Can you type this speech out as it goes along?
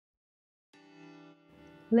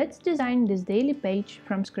Let's design this daily page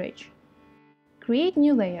from scratch. Create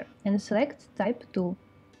new layer and select Type tool.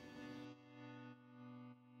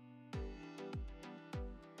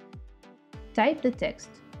 Type the text.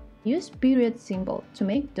 Use period symbol to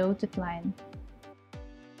make dotted line.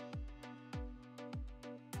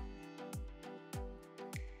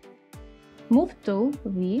 Move tool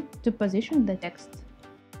V to position the text.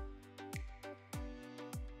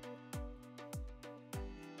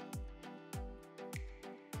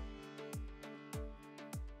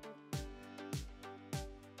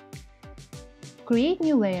 Create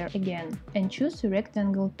new layer again and choose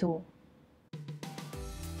Rectangle tool.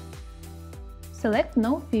 Select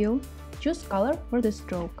No Fill, choose Color for the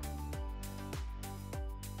stroke.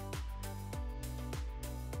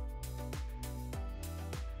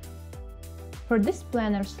 For this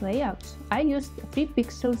planner's layout, I used 3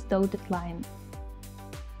 pixels dotted line.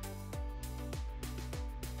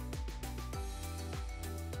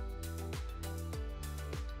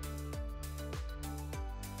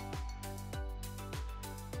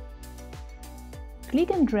 Click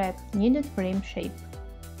and drag needed frame shape.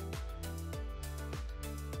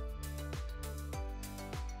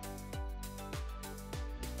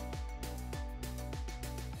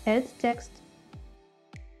 Add text.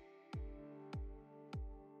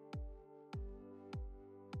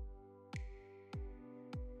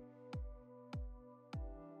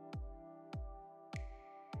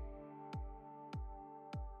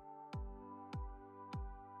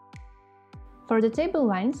 For the table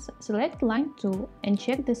lines, select Line tool and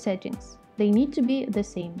check the settings. They need to be the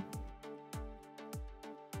same.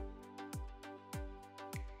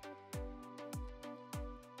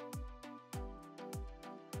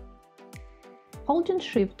 Holding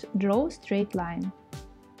Shift, draw a straight line.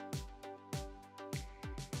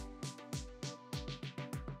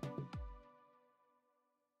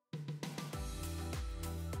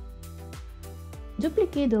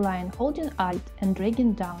 Duplicate the line holding Alt and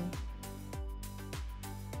dragging down.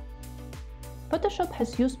 Photoshop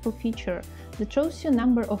has a useful feature that shows you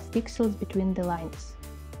number of pixels between the lines.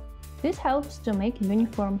 This helps to make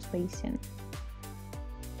uniform spacing.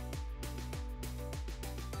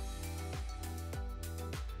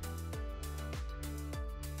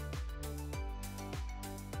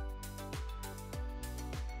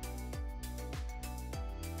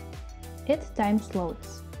 Add time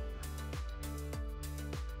slots.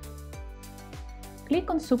 Click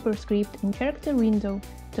on Superscript in character window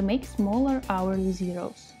to make smaller hourly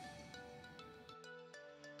zeros.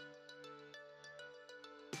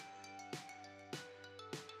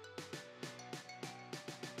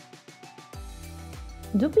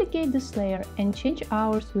 Duplicate this layer and change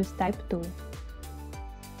hours with Type tool.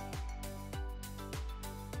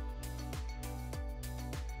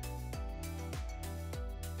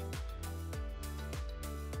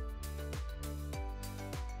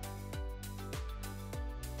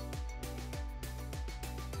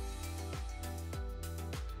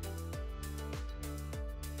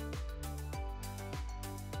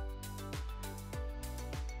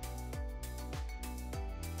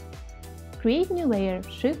 Create new layer,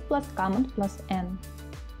 Shift plus Command plus N.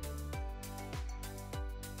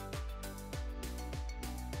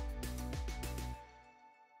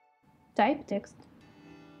 Type text.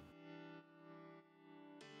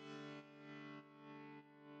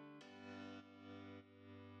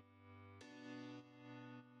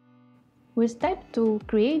 With Type tool,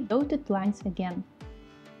 create dotted lines again.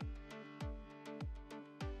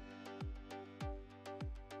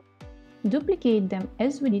 Duplicate them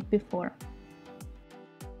as we did before.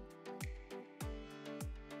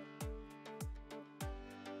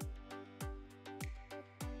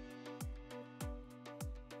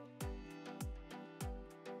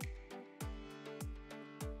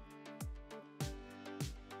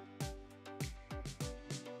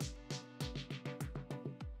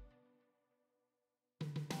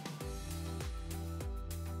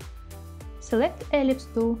 Select Ellipse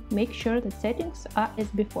tool, make sure that settings are as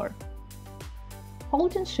before.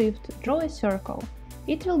 Holding Shift, draw a circle.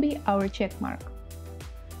 It will be our check mark.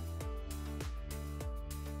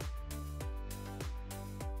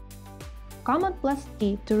 Command plus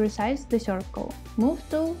T to resize the circle. Move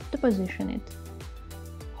tool to position it.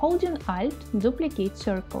 Holding Alt, duplicate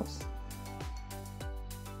circles.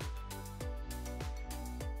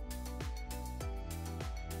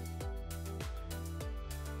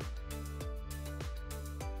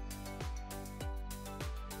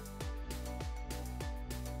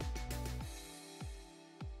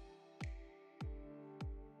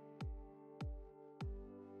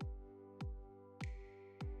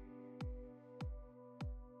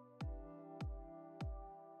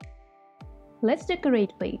 Let's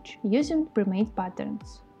decorate page using premade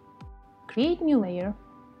patterns. Create new layer.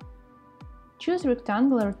 Choose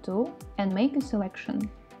rectangular tool and make a selection.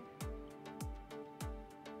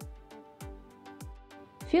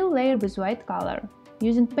 Fill layer with white color.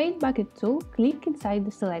 Using Paint Bucket tool, click inside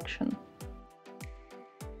the selection.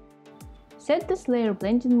 Set this layer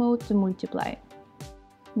blending mode to multiply.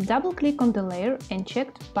 Double-click on the layer and check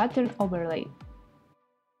Pattern Overlay.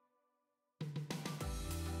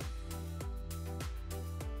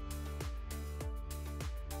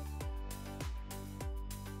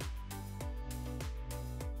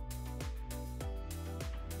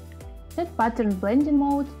 Set Pattern Blending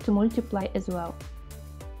Mode to multiply as well.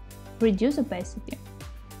 Reduce opacity.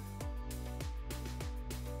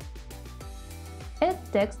 Add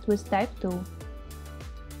text with Type tool.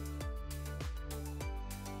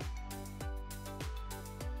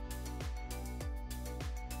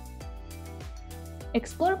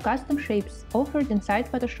 Explore custom shapes offered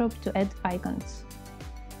inside Photoshop to add icons.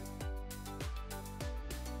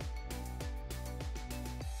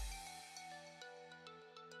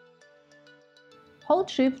 Hold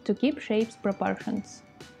Shift to keep shapes proportions.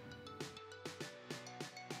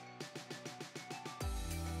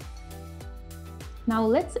 Now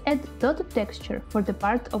let's add dotted texture for the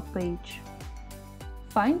part of page.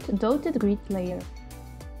 Find Dotted Grid layer.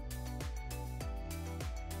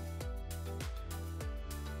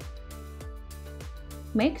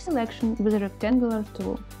 Make selection with a rectangular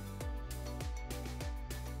tool.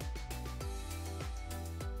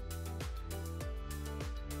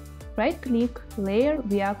 Right-click Layer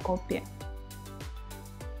via Copy.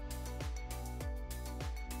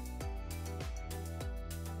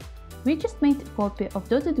 We just made a copy of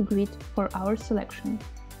dotted grid for our selection.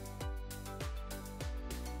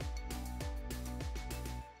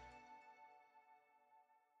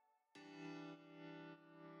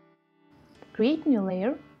 Create new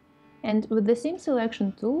layer, and with the same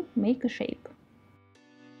selection tool, make a shape.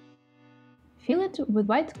 Fill it with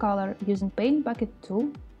white color using Paint Bucket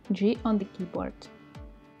tool, G on the keyboard.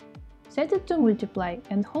 Set it to multiply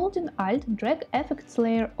and holding Alt drag effects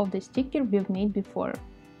layer of the sticker we've made before.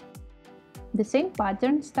 The same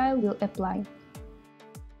pattern style will apply.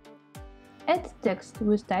 Add text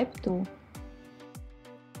with Type tool.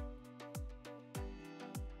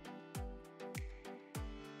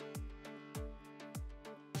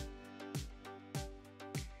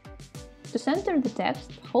 To center the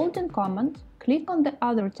text, holding Command, click on the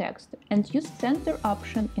other text and use Center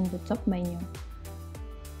option in the top menu.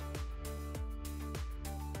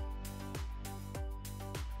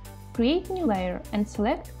 Create new layer and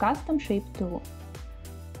select Custom Shape tool.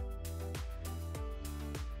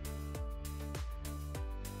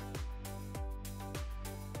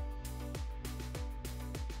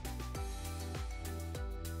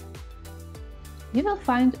 You will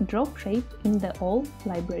find Drop Shape in the All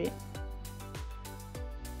library.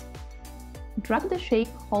 Drag the shape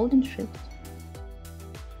holding Shift.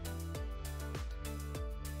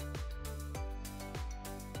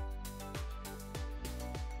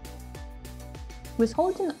 With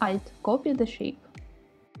holding Alt, copy the shape.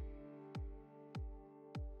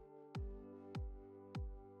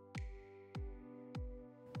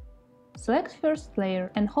 Select first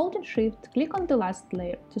layer and holding Shift, click on the last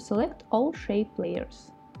layer to select all shape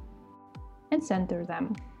layers and center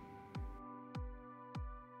them.